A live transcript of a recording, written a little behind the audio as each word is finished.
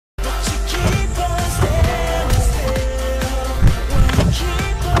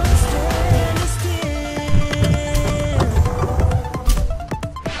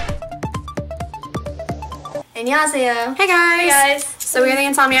Annyeonghaseyo. Hey guys! Hey guys! So we're the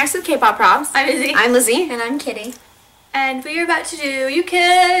Insomniacs with K-pop props. I'm Izzy. I'm Lizzie. And I'm Kitty. And we are about to do You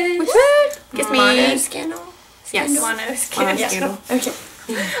Kiss! Kiss me. Mono scandal? Yes. Mono scandal. Mono scandal. Okay.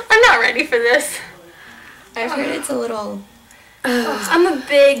 I'm not ready for this. I've heard it's a little... I'm a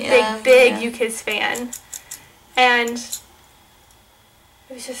big yeah. You Kiss fan. And it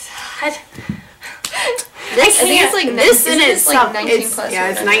was just... I think it's like this in it's itself. like 19 plus. Yeah,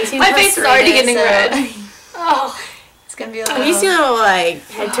 it's 19 My plus face is already rated, getting so red. Oh. It's gonna be a You little... see a little like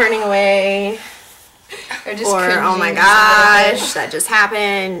head turning away, or just or oh my cringing gosh, that just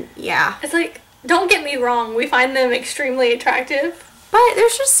happened. Yeah. It's like, don't get me wrong, we find them extremely attractive. But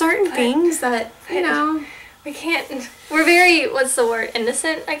there's just certain things that, you know. We can't... We're very, what's the word,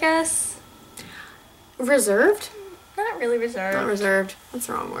 innocent, I guess? Reserved? Not really reserved. Not reserved. That's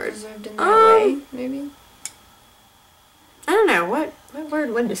the wrong word. Reserved in that way, maybe? I don't know. What word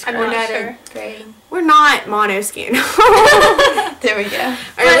would describe I'm We're not not sure. great. We're not monoskin. There we go.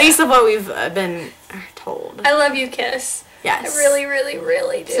 Or at least of what we've been told. I love You Kiss. Yes. I really, really,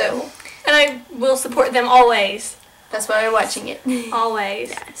 really do. So- And I will support them always. That's why we're watching it.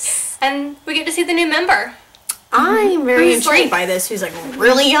 Always. Yes. And we get to see the new member. I'm very Who's intrigued like- by this. Who's like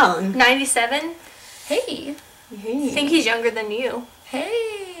really young. 97. Hey. I think he's younger than you.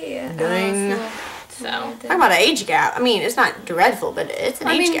 Hey. Dang. So. Talk about an age gap. I mean, it's not dreadful, but it's an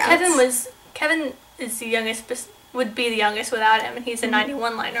I age mean, gap. Kevin is the youngest, would be the youngest without him, and he's a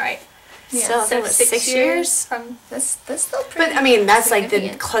 91 line, right? Yeah. So, So what, 6 years from... That's still pretty But I mean, that's like the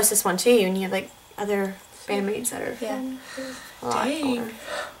significant. closest one too, and you have like other bandmates that are Yeah. a lot Dang. older.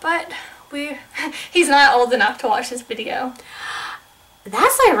 But he's not old enough to watch this video.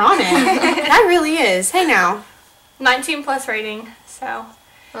 That's ironic. That really is. Hey now. 19 plus rating, so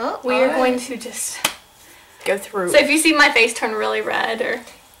Oh, we are alright. going to just... Go through. So if you see my face turn really red,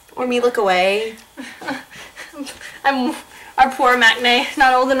 Or me look away. I'm our poor Matinee,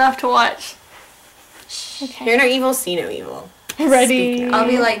 not old enough to watch. Hear no evil, see no evil. Ready? Speak I'll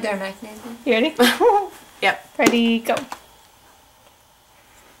be like their mechanism. You ready? Yep. Ready, go.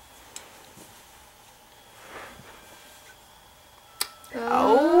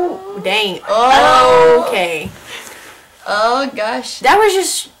 Oh, dang. Oh. Okay. Oh gosh. That was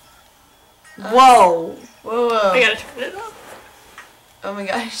just... Whoa. Whoa, whoa. I gotta turn it off. Oh my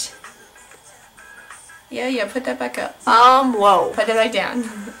gosh. Yeah, put that back up. Whoa. Put it back down.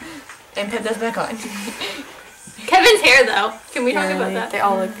 And put this back on. Kevin's hair, though. Can we talk about Really, that? They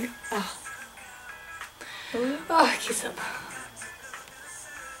all look... Oh, kiss him.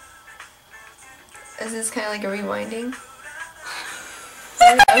 Is this kind of like a rewinding?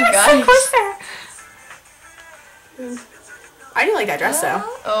 Oh gosh. close there. I do like that dress though.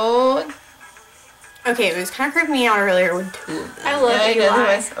 Oh. Okay, it was kind of creeping me out earlier with two of them. I love Yeah, you. it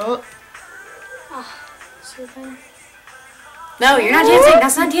was. Oh. No, you're not dancing.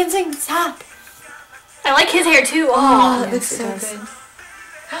 That's not dancing. Stop. I like his hair, too. Oh, Oh. it looks it so does. good.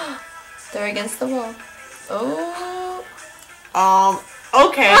 They're against the wall. Oh.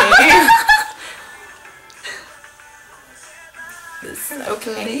 Okay. This is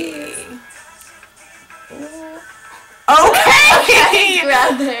okay. Okay.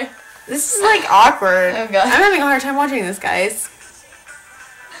 Grab there. This is like awkward. Oh, God. I'm having a hard time watching this, guys.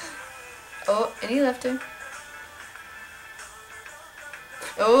 Oh, and he left her.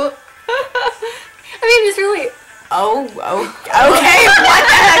 Oh. I mean, it's really... Oh, okay. What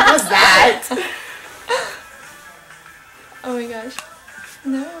the heck was that? Oh my gosh.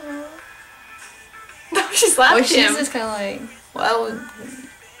 No. No, she slapped Oh, him. she's just kind of like. Well,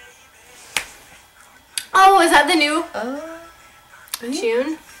 Oh, is that the new Oh.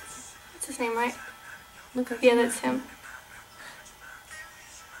 June? What's his name, right? look up. Yeah, that's him.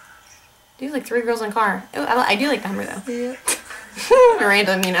 Dude, like 3 girls in a car. Oh, I do like the Hummer though. Yeah.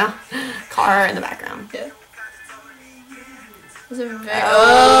 Random, you know, car in the background. Yeah. Those are very.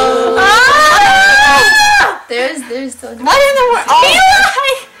 Oh. There's still. What in the world?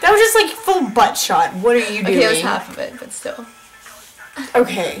 Oh, that was just like full butt shot. What are you doing? Okay, it was half of it, but still.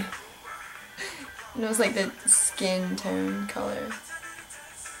 Okay. And it was like the skin tone color.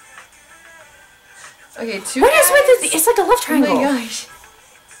 Okay, two. What is with guys? this? It's like a love Oh triangle. my gosh.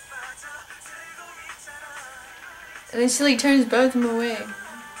 And then she like turns both of them away.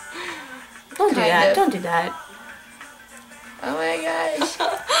 Don't do Kind that. of. Don't do that. Oh my gosh.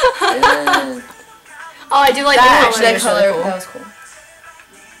 Oh, I do like That the actually color. was color, really cool. that was cool.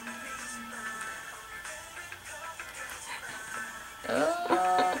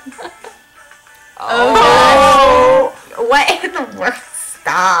 Oh, what in the world?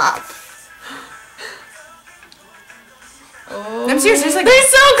 Stop. Oh. I'm serious. There's like They're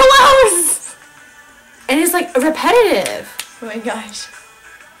so close! and it's like competitive. Oh my gosh.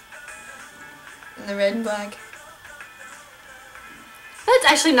 And the red and black. That's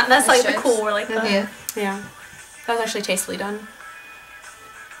actually not. That's The like the stripes? cool, or like the. Yeah. Yeah. That was actually tastefully done.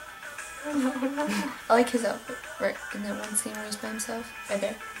 I like his outfit right in that one scene where he's by himself. Right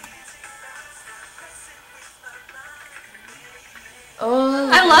there. Oh,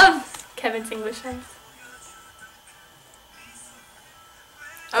 I love Kevin's English eyes.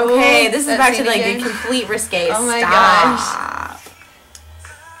 Okay, Oh, this is that back to scene like again. the complete risque. Oh my Stop.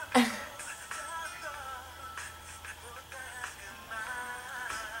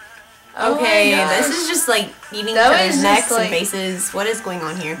 Oh Okay, my this gosh. is just like eating That each other's was just, necks like- and faces. What is going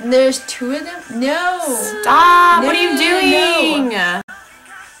on here? There's two of them? No! Stop! No, What are you no. doing?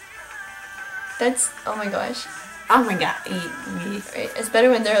 That's, oh my gosh. Oh my god. Right, it's better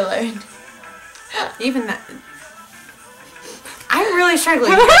when they're alone. Even that. I'm really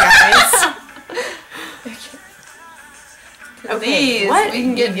struggling here, guys. Okay. Okay, Please, what? we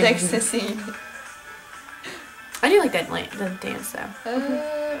can get You- next to scene. I do like that the dance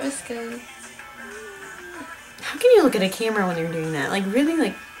though. Risque. How can you look at a camera when you're doing that? Like really,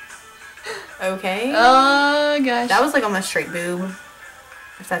 like. Okay. Oh gosh. That was like almost straight boob.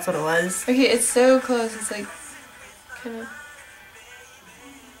 If that's what it was. Okay, it's so close. It's like kind of.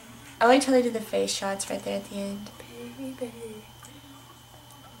 I liked how they did the face shots right there at the end.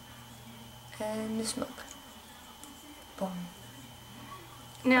 And the smoke. Boom.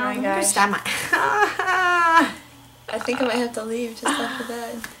 No. Oh my I'm gonna gosh. stab my. I think I might have to leave just after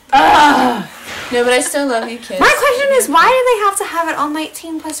that. Ugh. No, but I still love you, kids. My question is, why do they have to have it all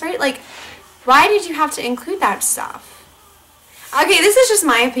 19 plus, right? Like, why did you have to include that stuff? Okay, this is just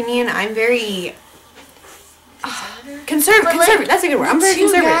my opinion. I'm very conservative. But, like, Conservative. That's a good word. I'm very two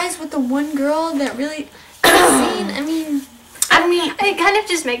conservative. guys with the one girl that really. Scene. I mean, It kind of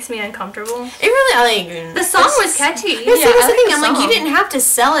just makes me uncomfortable. it really like The song was catchy. Yeah, see, that's I the like thing. the I'm like, you song. didn't have to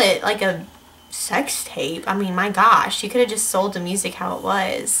sell it like a sex tape. I mean, my gosh, you could have just sold the music how it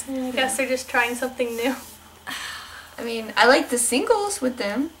was. I guess they're just trying something new. I like the singles with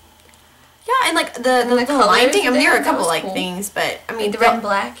them. Yeah, and like the the little colors line thing. I mean, there are a there, that couple was like cool. things, but I mean, Like the red and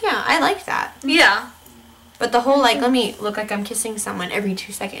black. Yeah, I like that. Yeah. But the whole like, let me look like I'm kissing someone every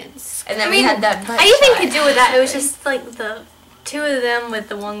 2 seconds. And then I we mean, had that butt I even shot. could do with that. It was just like the two of them with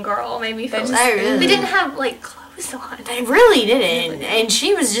the one girl. Maybe They feel just- I really- they didn't have like clothes on. They really didn't, and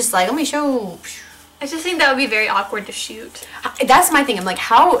she was just like, let me show. I just think that would be very awkward to shoot. That's my thing. I'm like,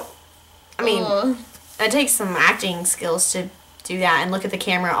 how? I mean, Ugh. it takes some acting skills to do that and look at the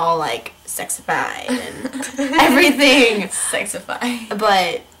camera all like sexified and everything. Sexify.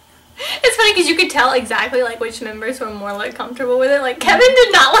 But It's funny because you could tell exactly like which members were more like comfortable with it. Like Kevin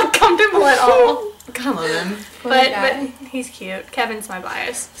did not look comfortable at all. come on, him. But he's cute. Kevin's my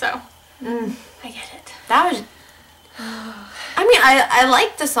bias, so Mm, I get it. that was. I mean, I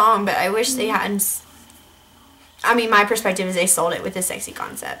like the song, but I wish they hadn't. I mean, my perspective is they sold it with a sexy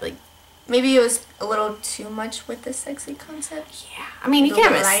concept. Like, Maybe it was a little too much with the sexy concept. yeah. I mean, you A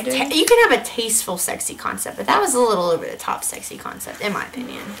can little have lighter? you can have a tasteful sexy concept, but that was a little over the top sexy concept, in my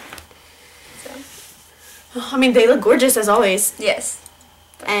opinion. So. I mean, they look gorgeous as always, Yes.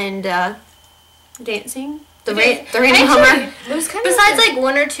 and dancing. The Okay. random Actually, Hummer. It was kind Besides like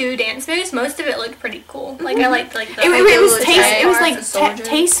one or two dance moves, most of it looked pretty cool. Like I liked like the, It was little taste. It was parts like of soldiers.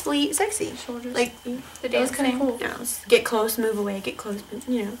 tastefully sexy. Shoulders. Like, the That was dancing. kind of cool. you know, get close, move away, get close, move,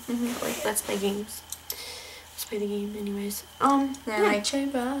 you know. Mhm. Like, let's play games. Let's play the game, anyways. Now Yeah. I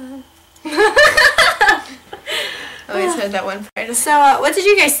Chiba. Always heard that one part. So, what did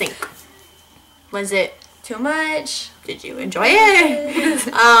you guys think? Was it? Too much. Did you enjoy it? Did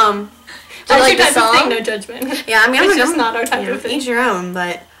you That's like your the type of thing, song? no judgment. Yeah, I mean, It's I'm just not our type you know, of thing. Each your own,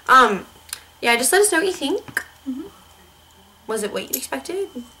 but yeah, just let us know what you think. Was it what you expected?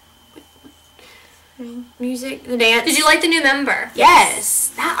 I mean, Music, the dance. Did you like the new member? Yes.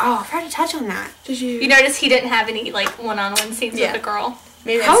 That. Oh, I forgot to touch on that. did you? You notice he didn't have any like one-on-one scenes Yeah. with the girl.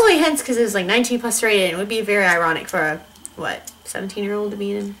 Maybe that's- Probably hence because it was like 19 plus rated, and it would be very ironic for a 17-year-old to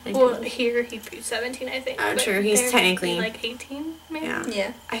be in. 19 Well, plus. here he'd be 17, I think. Oh, but true, he's there he'd technically- be, like 18, maybe. Yeah.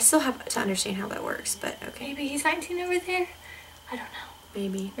 Yeah. I still have to understand how that works, but okay, Maybe he's 19 over there. I don't know.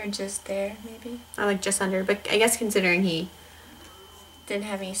 maybe. Or just there, maybe. I like just under, but I guess considering he. Didn't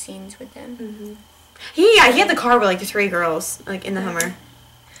have any scenes with them. He had the car with like the 3 girls like in the Hummer.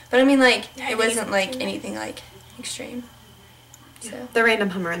 But I mean, like, Yeah, I it think wasn't it's like extreme. anything like extreme. So. The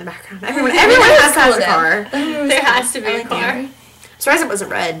random Hummer in the background. Everyone has to have a car. There has to be I a like the car. Hummer. Surprised it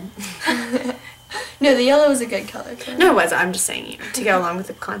wasn't red. No, the yellow was a good color. For No, it wasn't. I'm just saying, you know, to go along with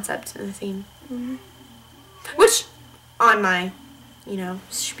the concept and the theme. Mhm. Which, on my you know,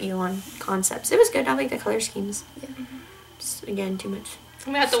 spiel on concepts. It was good. I like the color schemes. Yeah. Just, again, too much.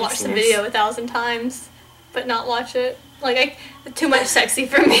 I'm gonna have to watch the sexiness. video 1,000 times, but not watch it. Like, too much sexy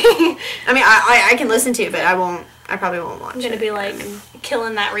for me. I mean, I can listen to it, but I won't. I probably won't watch it. I'm gonna be like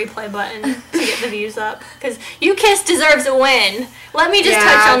killing that replay button to get the views up because You Kiss deserves a win. Let me just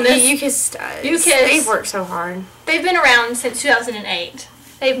touch on this. You Kiss does. You Kiss. They've worked so hard. They've been around since 2008.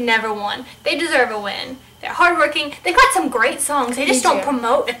 They've never won. They deserve a win. They're hardworking. They've got some great songs. They just don't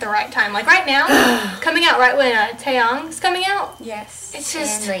promote at the right time. Like right now, coming out right when Taeyong's coming out. Yes. It's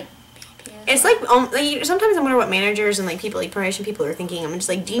just and, like, It's like, sometimes I wonder what managers and like people, like promotion people are thinking. I'm just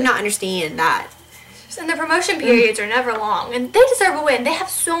like, do you not understand that? and the promotion periods are never long, and they deserve a win. They have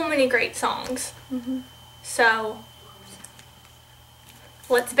so many great songs. So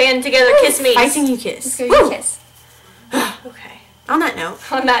let's band together. Kiss me. Fighting You Kiss. Let's go You Kiss. Okay. On that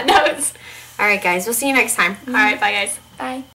note. On that note. All right, guys. We'll see you next time. All right. Bye, guys. Bye.